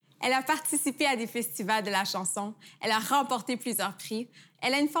Elle a participé à des festivals de la chanson. Elle a remporté plusieurs prix.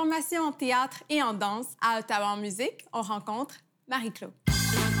 Elle a une formation en théâtre et en danse. À Ottawa en musique, on rencontre Marie-Clo.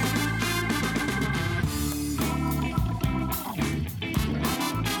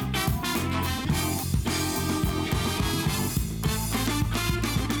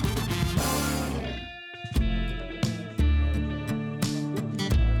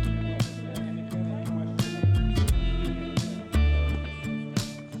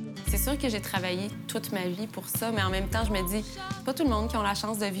 C'est sûr que j'ai travaillé toute ma vie pour ça, mais en même temps, je me dis, c'est pas tout le monde qui a la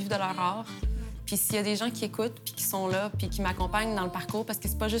chance de vivre de leur art. Puis s'il y a des gens qui écoutent, puis qui sont là, puis qui m'accompagnent dans le parcours, parce que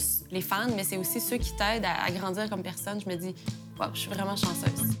c'est pas juste les fans, mais c'est aussi ceux qui t'aident à grandir comme personne, je me dis, wow, je suis vraiment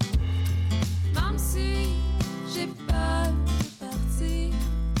chanceuse. Même si j'ai peur de partir,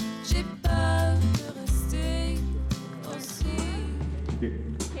 j'ai peur de rester aussi.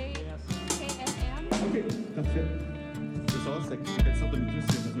 OK, parfait. Je veux savoir c'est quelle sorte de métier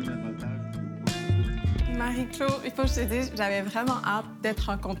s'il y a besoin d'un voltage. Marie-Clo, il faut que je te dise, j'avais vraiment hâte d'être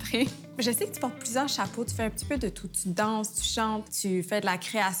rencontrée. Je sais que tu portes plusieurs chapeaux, tu fais un petit peu de tout. Tu danses, tu chantes, tu fais de la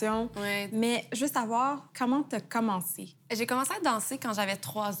création. Ouais. Mais juste savoir, comment tu as commencé? J'ai commencé à danser quand j'avais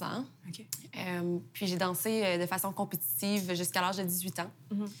 3 ans. OK. Puis j'ai dansé de façon compétitive jusqu'à l'âge de 18 ans.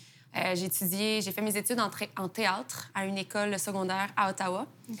 J'ai fait mes études en théâtre à une école secondaire à Ottawa.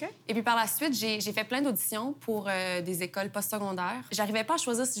 OK. Et puis par la suite, j'ai fait plein d'auditions pour des écoles postsecondaires. J'arrivais pas à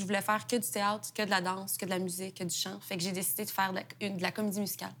choisir si je voulais faire que du théâtre, que de la danse, que de la musique, que du chant. Fait que j'ai décidé de faire de la comédie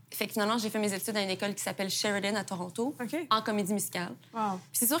musicale. Fait que finalement, j'ai fait mes études à une école qui s'appelle Sheridan à Toronto, OK. en comédie musicale. Wow.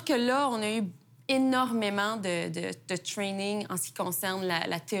 Puis c'est sûr que là, on a eu énormément de training en ce qui concerne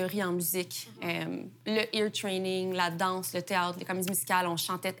la théorie en musique. Le ear training, la danse, le théâtre, les comédies musicales, on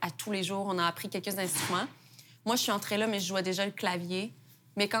chantait à tous les jours, on a appris quelques instruments. Moi, je suis entrée là, mais je jouais déjà le clavier.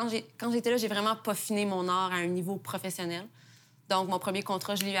 Mais quand j'étais là, j'ai vraiment peaufiné mon art à un niveau professionnel. Donc, mon premier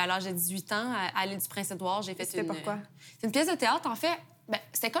contrat, je l'ai eu à l'âge de 18 ans, à l'île du Prince-Édouard. J'ai fait C'était pourquoi? C'est une pièce de théâtre, en fait. Ben,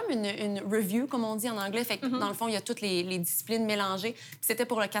 c'était comme une review, comme on dit en anglais. Fait que, dans le fond, il y a toutes les disciplines mélangées. Puis c'était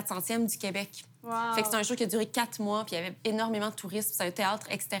pour le 400e du Québec. Wow. Fait que c'était un show qui a duré 4 mois, puis il y avait énormément de touristes. C'est un théâtre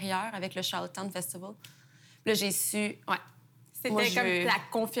extérieur avec le Charlottetown Festival. Puis là, j'ai su... Ouais. C'était Moi, comme la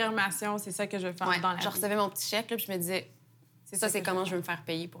confirmation, c'est ça que je veux faire dans la vie. Je recevais mon petit chèque, là, puis je me disais... C'est comment je veux me faire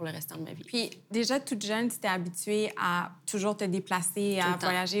payer pour le restant de ma vie. Puis déjà, toute jeune, tu t'es habituée à toujours te déplacer, à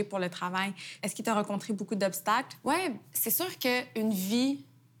voyager pour le travail. Est-ce qu'il t'a rencontré beaucoup d'obstacles? Oui, c'est sûr qu'une vie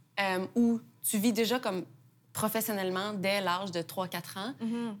où tu vis déjà comme professionnellement dès l'âge de 3-4 ans,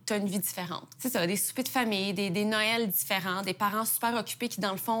 tu as une vie différente. C'est ça, des soupers de famille, des Noëls différents, des parents super occupés qui,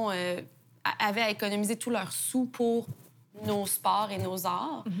 dans le fond, avaient à économiser tous leurs sous pour nos sports et nos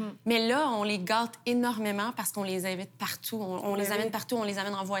arts. Mais là, on les gâte énormément parce qu'on les invite partout. On les amène partout, on les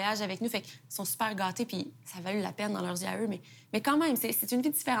amène en voyage avec nous. Fait qu'ils sont super gâtés, puis ça a valu la peine dans leurs yeux à eux. Mais quand même, c'est une vie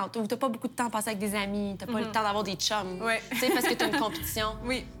différente où t'as pas beaucoup de temps à passer avec des amis, t'as pas le temps d'avoir des chums. Ouais. Tu sais, parce que t'as une compétition.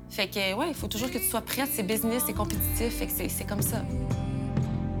 Oui. Fait que, ouais, il faut toujours que tu sois prête. C'est business, c'est compétitif. Fait que c'est comme ça.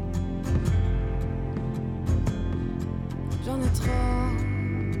 J'en ai trop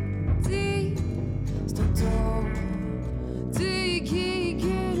dit, c'est trop dit qui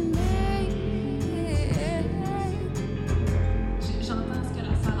m'aime. J'entends ce que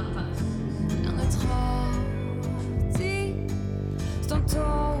la salle entend. J'en ai trop dit, c'est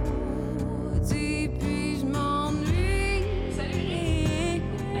trop dit, puis je m'ennuie. Salut!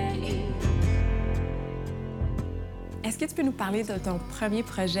 Est-ce que tu peux nous parler de ton premier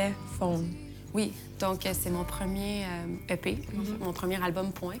projet, Phone? Oui, donc c'est mon premier EP, mon premier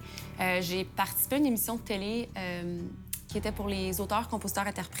album, point. J'ai participé à une émission de télé qui était pour les auteurs, compositeurs,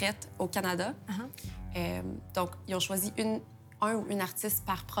 interprètes au Canada. Donc, ils ont choisi un ou une artiste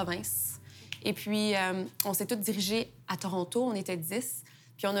par province. Et puis, on s'est tous dirigés à Toronto, on était 10.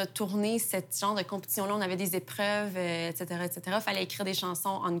 Puis on a tourné ce genre de compétition-là. On avait des épreuves, etc., etc. Il fallait écrire des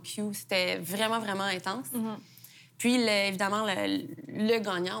chansons on cue. C'était vraiment, vraiment intense. Puis, évidemment, le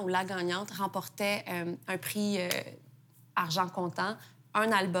gagnant ou la gagnante remportait un prix argent comptant,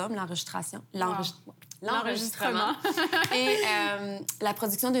 un album, l'enregistrement et la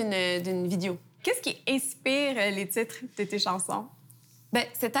production d'une vidéo. Qu'est-ce qui inspire les titres de tes chansons? Bien,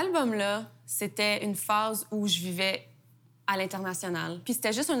 cet album-là, c'était une phase où je vivais à l'international. Puis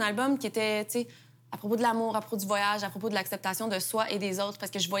c'était juste un album qui était, tu sais, à propos de l'amour, à propos du voyage, à propos de l'acceptation de soi et des autres,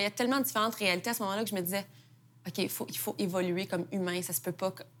 parce que je voyais tellement de différentes réalités à ce moment-là que je me disais... OK, il faut évoluer comme humain. Ça se peut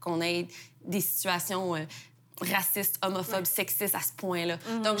pas qu'on ait des situations racistes, homophobes, sexistes à ce point-là.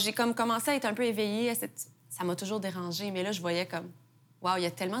 Donc, j'ai comme commencé à être un peu éveillée à cette... Ça m'a toujours dérangée, mais là, je voyais comme... Wow, il y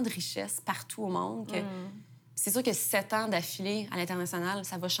a tellement de richesses partout au monde que... C'est sûr que 7 ans d'affilée à l'international,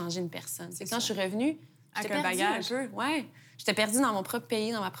 ça va changer une personne. Quand je suis revenue, j'étais perdue un peu. Ouais. j'étais perdue dans mon propre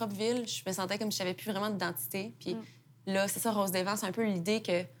pays, dans ma propre ville. Je me sentais comme si j'avais plus vraiment d'identité. Puis là, c'est ça, Rose des Vents, c'est un peu l'idée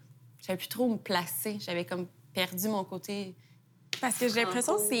que j'avais plus trop où me placer. J'avais comme perdu mon côté. Parce que j'ai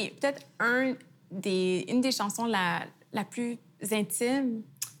l'impression que c'est peut-être une des chansons la plus intime.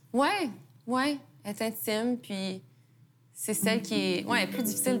 Ouais. Elle est intime, puis c'est celle qui est plus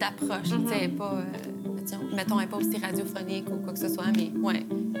difficile d'approche. Tu sais, elle est pas... mettons, elle n'est pas aussi radiophonique ou quoi que ce soit, mais ouais.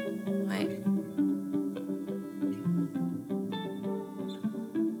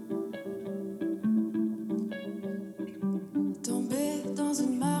 Tomber dans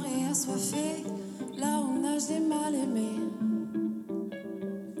une marée assoiffée, là où nagent des mal-aimés.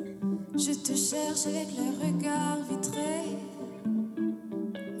 Je te cherche avec les regards vitrés.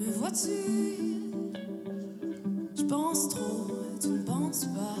 Me vois-tu? Je pense trop, tu ne penses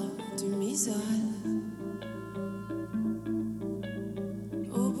pas, tu m'isoles.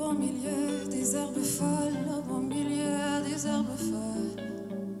 Au beau milieu des herbes folles, au beau milieu des herbes folles.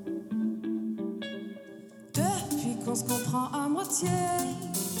 Depuis qu'on se comprend à moitié.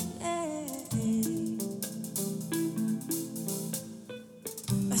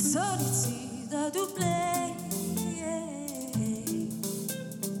 Ma solitude a doublé.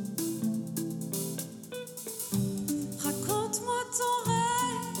 Raconte-moi ton rêve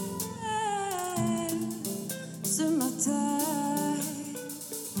ce matin.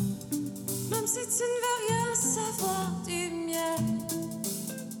 Même si tu ne veux rien savoir du mien.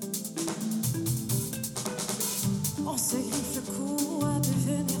 On se griffe le cou à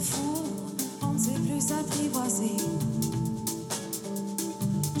devenir fou. On ne sait plus apprivoiser.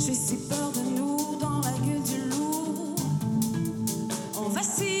 J'ai si peur de nous dans la gueule du loup. On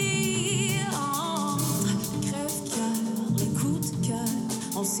vacille entre crève-cœur, les coups de cœur,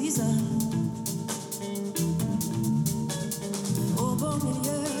 on s'isole. Au beau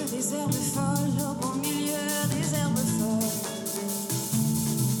milieu des herbes folles, au beau milieu des herbes folles.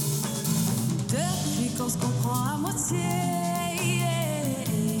 Depuis qu'on se comprend à moitié.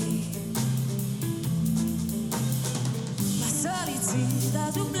 Ma solitude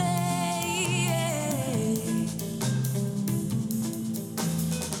a doublé.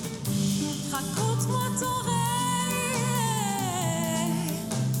 Raconte-moi ton rêve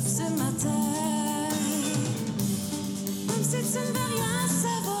ce matin. Même si tu ne veux rien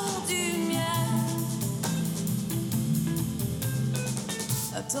savoir du mien.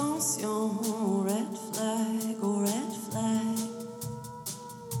 Attention, red flag, oh red flag.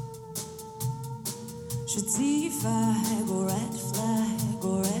 Je divague, oh red flag,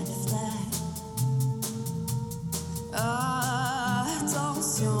 oh red flag.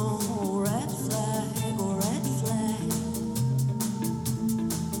 Attention, red flag, oh red flag.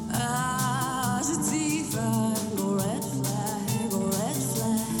 Je divague, oh red flag, oh red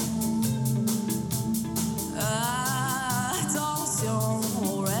flag. Attention,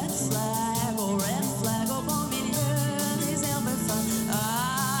 oh red flag, au beau milieu des herbes folles.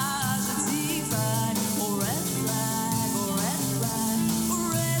 Je divague, oh red flag, oh red flag, oh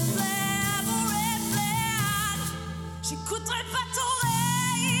red flag, oh red flag. J'écouterai pas ton rêve.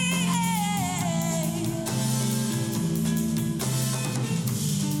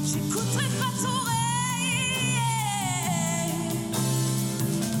 J'écouterai pas ton rêve.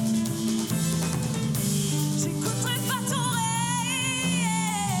 J'écouterai pas ton rêve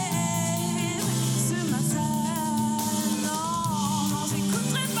ce matin. Non,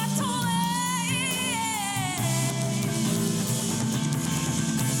 j'écouterai pas ton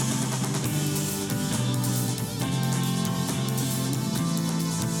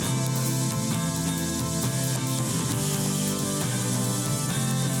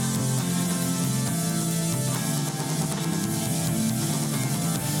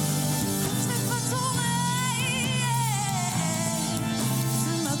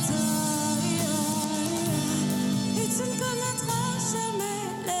et tu ne connaîtras jamais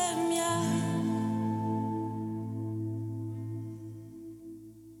les miens.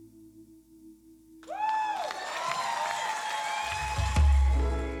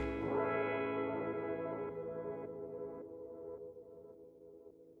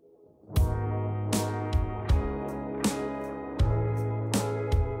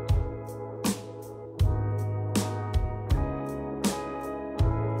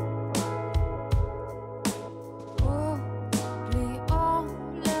 Oublions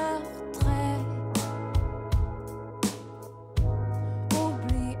leurs traits.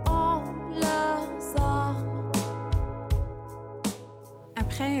 Oublions leurs armes.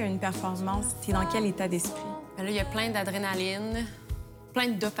 Après une performance, t'es dans quel état d'esprit? Ben là, il y a plein d'adrénaline, plein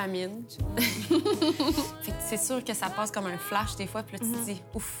de dopamine. Fait que c'est sûr que ça passe comme un flash des fois, puis là, tu te dis,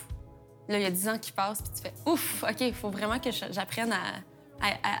 ouf, Là, il y a 10 ans qui passent, puis tu fais « Ouf, OK, il faut vraiment que j'apprenne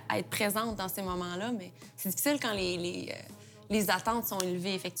à être présente dans ces moments-là. » Mais c'est difficile quand les attentes sont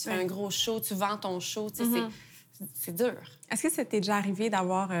élevées. Fait que tu fais un gros show, tu vends ton show, tu sais, c'est dur. Est-ce que ça t'est déjà arrivé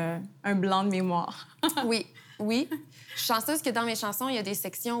d'avoir un blanc de mémoire? Oui. Je suis chanceuse que dans mes chansons, il y a des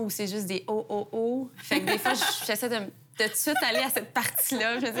sections où c'est juste des « oh, oh, oh ». Fait que des fois, j'essaie de tout de suite aller à cette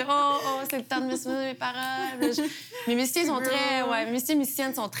partie-là. Je me dis « oh, c'est le temps de me souvenir de mes paroles ». Mes musiciens sont très... Ouais, mes musiciens et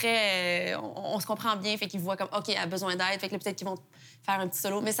musiciennes sont très... on se comprend bien, fait qu'ils voient comme « OK, elle a besoin d'aide ». Fait que là, peut-être qu'ils vont faire un petit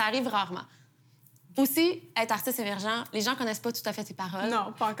solo. Mais ça arrive rarement. Aussi, être artiste émergent, les gens connaissent pas tout à fait tes paroles.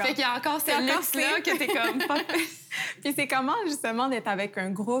 Non, pas encore. Fait qu'il y a encore ce luxe-là que t'es comme... Puis c'est comment, justement, d'être avec un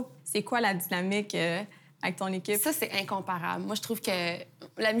groupe? C'est quoi la dynamique avec ton équipe? Ça, c'est incomparable. Moi, je trouve que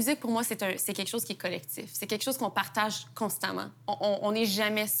la musique, pour moi, c'est quelque chose qui est collectif. C'est quelque chose qu'on partage constamment. On n'est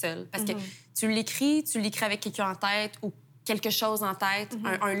jamais seul. Parce que tu l'écris avec quelqu'un en tête ou quelque chose en tête,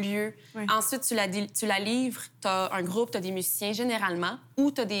 un lieu. Oui. Ensuite, tu la livres, tu as un groupe, tu as des musiciens, généralement,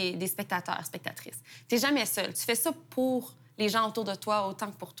 ou tu as des spectateurs, spectatrices. Tu n'es jamais seul. Tu fais ça pour les gens autour de toi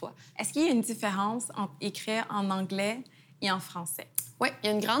autant que pour toi. Est-ce qu'il y a une différence entre écrire en anglais et en français? Oui, il y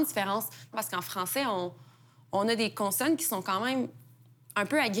a une grande différence parce qu'en français, on a des consonnes qui sont quand même un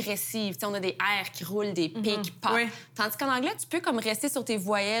peu agressives. T'sais, on a des R qui roulent, des P qui pop. Oui. Tandis qu'en anglais, tu peux comme rester sur tes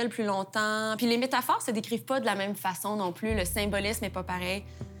voyelles plus longtemps. Puis les métaphores se décrivent pas de la même façon non plus. Le symbolisme est pas pareil.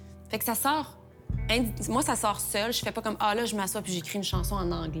 Fait que ça sort... Moi, ça sort seul. Je fais pas comme « Ah, là, je m'assois puis j'écris une chanson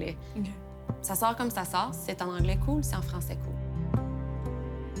en anglais. Okay. » Ça sort comme ça sort. Si c'est en anglais, cool. Si c'est en français, cool.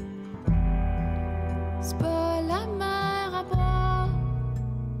 C'est pas la mer à boire.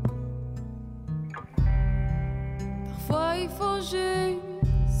 Parfois, il faut juste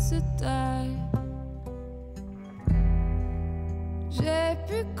se taire. J'ai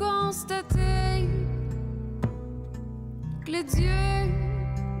pu constater que les dieux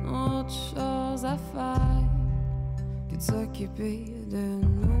ont autre chose à faire que de s'occuper de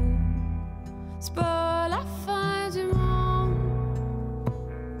nous. C'est pas la fin du monde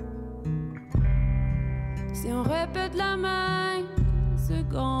si on répète la même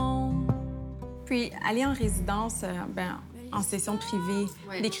seconde. Puis, aller en résidence, en session privée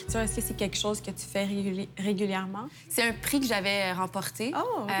d'écriture, est-ce que c'est quelque chose que tu fais régulièrement? C'est un prix que j'avais remporté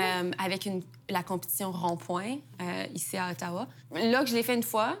avec la compétition Rond-Point ici à Ottawa. Là que je l'ai fait une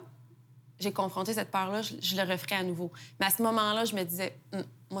fois, j'ai confronté cette peur-là, je le referai à nouveau. Mais à ce moment-là, je me disais,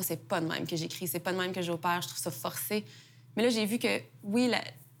 moi, c'est pas de même que j'écris, c'est pas de même que j'opère, je trouve ça forcé. Mais là, j'ai vu que, oui,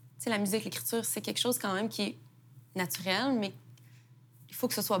 la musique, l'écriture, c'est quelque chose quand même qui est naturel, mais il faut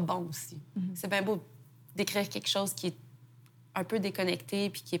que ce soit bon aussi. C'est bien beau d'écrire quelque chose qui est un peu déconnecté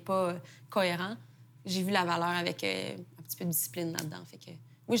puis qui est pas cohérent. J'ai vu la valeur avec un petit peu de discipline là-dedans. Fait que,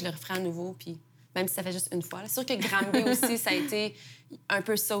 oui, je le referai à nouveau, puis même si ça fait juste une fois. C'est sûr que Granby aussi, ça a été un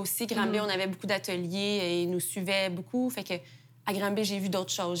peu ça aussi. Granby, on avait beaucoup d'ateliers et ils nous suivaient beaucoup. Fait que à Granby, j'ai vu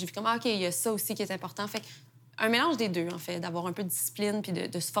d'autres choses. J'ai vu comme, OK, il y a ça aussi qui est important. Fait que un mélange des deux, en fait, d'avoir un peu de discipline puis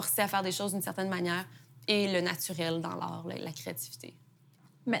de se forcer à faire des choses d'une certaine manière et le naturel dans l'art, la créativité.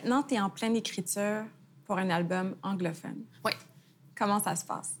 Maintenant, tu es en pleine écriture pour un album anglophone. Oui. Comment ça se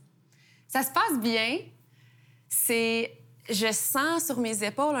passe? Ça se passe bien. Je sens sur mes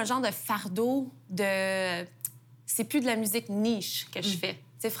épaules un genre de fardeau de... C'est plus de la musique niche que je fais. Tu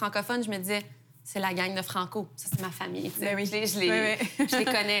sais, francophone, je me disais, c'est la gang de Franco. Ça, c'est ma famille. Ben oui. Je les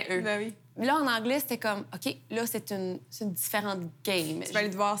connais, eux. Ben oui. Là, en anglais, c'était comme, OK, là, c'est une différente game. Tu vas aller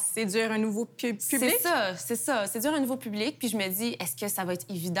devoir séduire un nouveau public? C'est ça. Séduire un nouveau public. Puis je me dis, est-ce que ça va être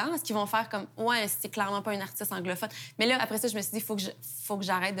évident? Est-ce qu'ils vont faire comme, ouais, c'est clairement pas une artiste anglophone? Mais là, après ça, je me suis dit, faut que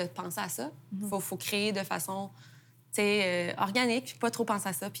j'arrête de penser à ça. Faut créer de façon, tu sais, organique, puis pas trop penser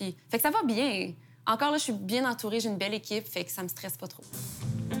à ça. Puis, fait que ça va bien. Encore là, je suis bien entourée, j'ai une belle équipe, fait que ça me stresse pas trop.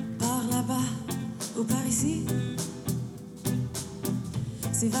 Par là-bas ou par ici,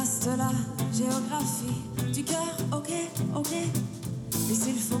 c'est vaste la géographie du cœur, OK. Et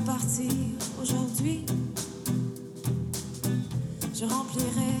s'il faut partir aujourd'hui, je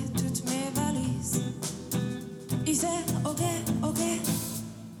remplirai toutes mes valises. Il sait, OK.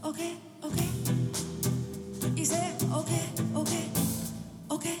 Il sait, OK.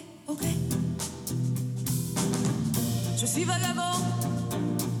 Je suis vagabond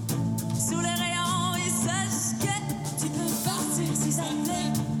sous les rayons et sache que tu peux partir si ça te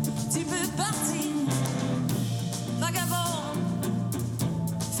plaît. Tu peux partir, vagabond.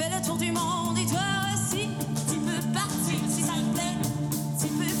 Fais le tour du monde et toi aussi. Tu peux partir si ça te plaît. Tu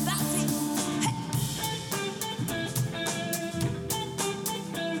peux partir. Hey.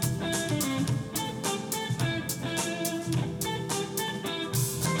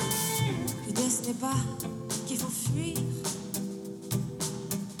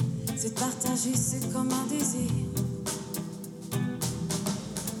 comme un désir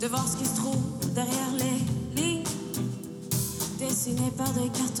de voir ce qui se trouve derrière les lignes dessinées par des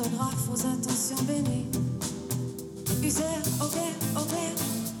cartographes aux intentions bénies. User, ok, ok,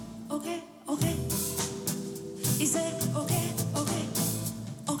 ok, ok. User, ok, ok,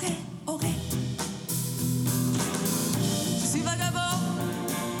 ok, ok. Je suis vagabond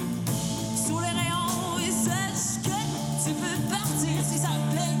sous les rayons et sache que tu peux partir si ça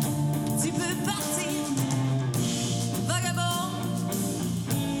te plaît. Tu peux partir. Vagabond,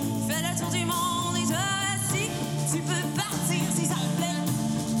 fais le tour du monde et toi aussi. Tu peux partir si ça te plaît.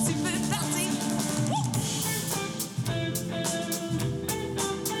 Tu peux partir.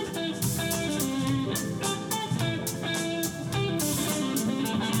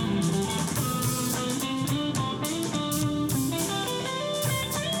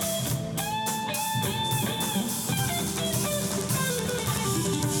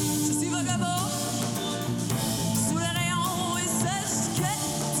 Je suis vagabond sous les rayons et sache que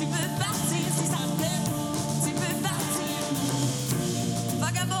tu peux partir si ça te plaît. Tu peux partir.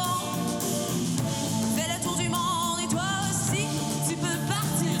 Vagabond, fais le tour du monde et toi aussi. Tu peux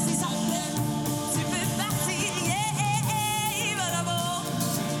partir si ça te plaît. Tu peux partir. Yeah, vagabond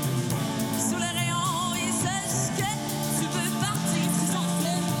sous les rayons et sache que tu peux partir si ça te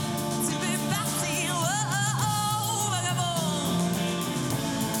plaît. Tu peux partir. Oh, oh, oh, vagabond.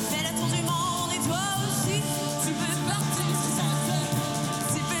 Fais le tour du monde et toi aussi. Tu peux partir si ça te plaît.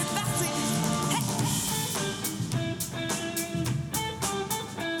 Tu peux partir. Hey!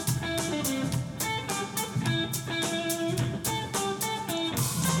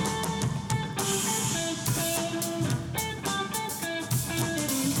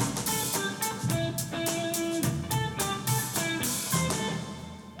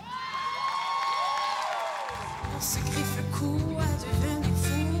 On se griffe le cou à devenir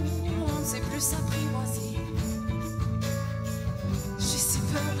fou, on ne sait plus s'apprivoiser. J'ai si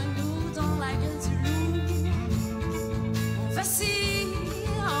peur de nous dans la gueule du loup. On vacille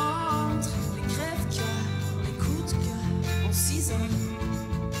entre les crève-cœurs, les coups de cœur, on s'isole.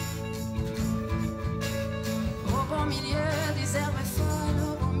 Au bon milieu des herbes folles,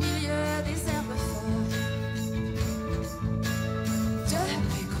 au bon milieu des herbes folles.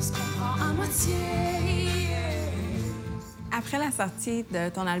 Depuis qu'on se comprend à moitié. Après la sortie de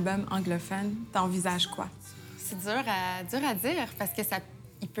ton album anglophone, t'envisages quoi? C'est dur à dire parce que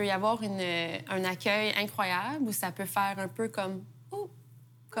il peut y avoir un accueil incroyable ou ça peut faire un peu comme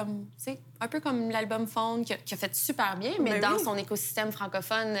tu sais, un peu comme l'album Faune qui a fait super bien, mais Ben dans oui. son écosystème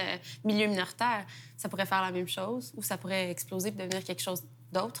francophone, milieu minoritaire, ça pourrait faire la même chose ou ça pourrait exploser et devenir quelque chose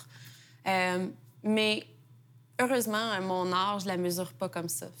d'autre. Mais heureusement, mon art, je la mesure pas comme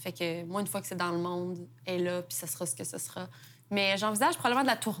ça. Fait que moi, une fois que c'est dans le monde, elle est là, puis ça sera ce que ce sera. Mais j'envisage probablement de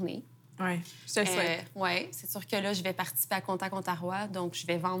la tournée. Oui, je te le souhaite. Oui, c'est sûr que là, je vais participer à Contact Ontario, donc je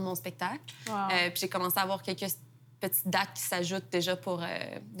vais vendre mon spectacle. Wow. Puis j'ai commencé à avoir quelques petites dates qui s'ajoutent déjà pour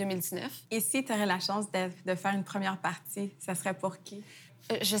 2019. Et si tu aurais la chance de faire une première partie, ça serait pour qui?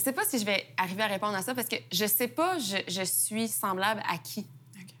 Je sais pas si je vais arriver à répondre à ça parce que je sais pas, je suis semblable à qui.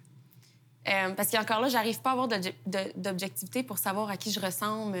 OK. Parce qu'encore là, j'arrive pas à avoir d'objectivité pour savoir à qui je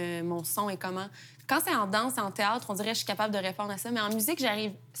ressemble, mon son et comment. Quand c'est en danse et en théâtre, on dirait que je suis capable de répondre à ça. Mais en musique,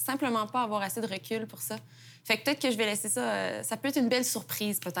 j'arrive simplement pas à avoir assez de recul pour ça. Fait que peut-être que je vais laisser ça... ça peut être une belle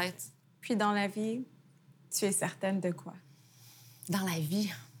surprise, peut-être. Puis dans la vie, tu es certaine de quoi? Dans la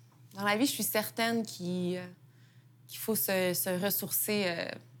vie, je suis certaine qu'il faut se ressourcer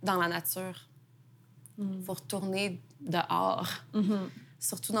dans la nature. Il faut retourner dehors.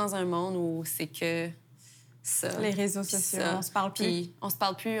 Surtout dans un monde où c'est que ça. Les réseaux sociaux, ça. on se parle plus. Puis on se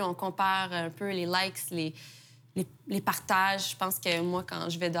parle plus, on compare un peu les likes, les partages. Je pense que moi,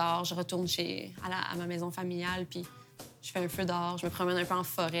 quand je vais dehors, je retourne à ma maison familiale, puis je fais un feu dehors, je me promène un peu en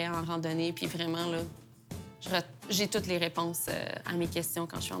forêt, en randonnée, puis vraiment, là, j'ai toutes les réponses à mes questions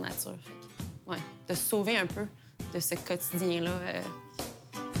quand je suis en nature. Fait que, ouais, de se sauver un peu de ce quotidien-là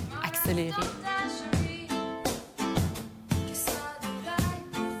accéléré.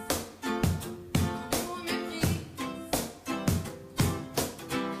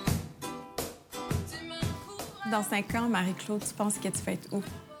 Dans 5 ans, Marie-Clo, tu penses que tu vas être où?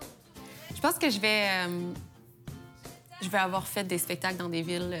 Je pense que je vais avoir fait des spectacles dans des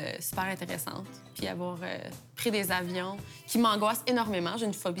villes super intéressantes, puis avoir pris des avions qui m'angoissent énormément. J'ai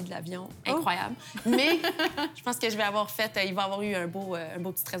une phobie de l'avion incroyable. Mais je pense que je vais avoir fait... il va y avoir eu un beau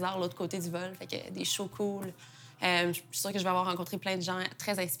petit trésor de l'autre côté du vol, fait que des shows cool. Je suis sûre que je vais avoir rencontré plein de gens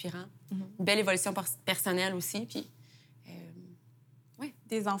très inspirants. Une belle évolution personnelle aussi, puis... ouais.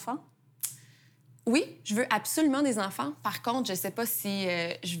 Des enfants? Oui, je veux absolument des enfants. Par contre, je sais pas si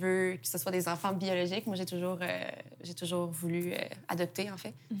je veux que ce soit des enfants biologiques. Moi, j'ai toujours voulu adopter, en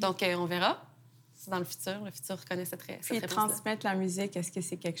fait. Donc, on verra. C'est dans le futur. Le futur connaît cette réponse-là. Puis transmettre la musique, est-ce que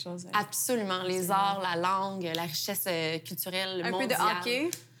c'est quelque chose... Absolument. Les arts, la langue, la richesse culturelle mondiale. Un peu de hockey?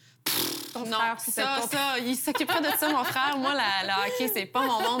 Ton non, frère, ça, il s'occuperait de ça, mon frère. Moi, le hockey, c'est pas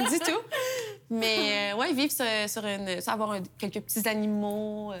mon monde du tout. Mais ouais, vivre avoir quelques petits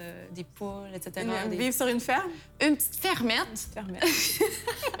animaux, des poules, etc. Vivre sur une ferme? Une petite fermette. Une petite fermette.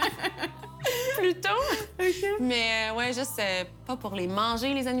 Plutôt. OK. Mais ouais, juste pas pour les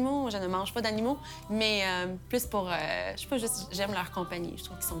manger, les animaux. Je ne mange pas d'animaux. Mais plus pour... je sais pas, juste j'aime leur compagnie. Je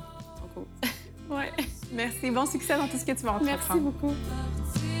trouve qu'ils sont cool. Ouais. Merci. Bon succès dans tout ce que tu vas entreprendre. Merci beaucoup.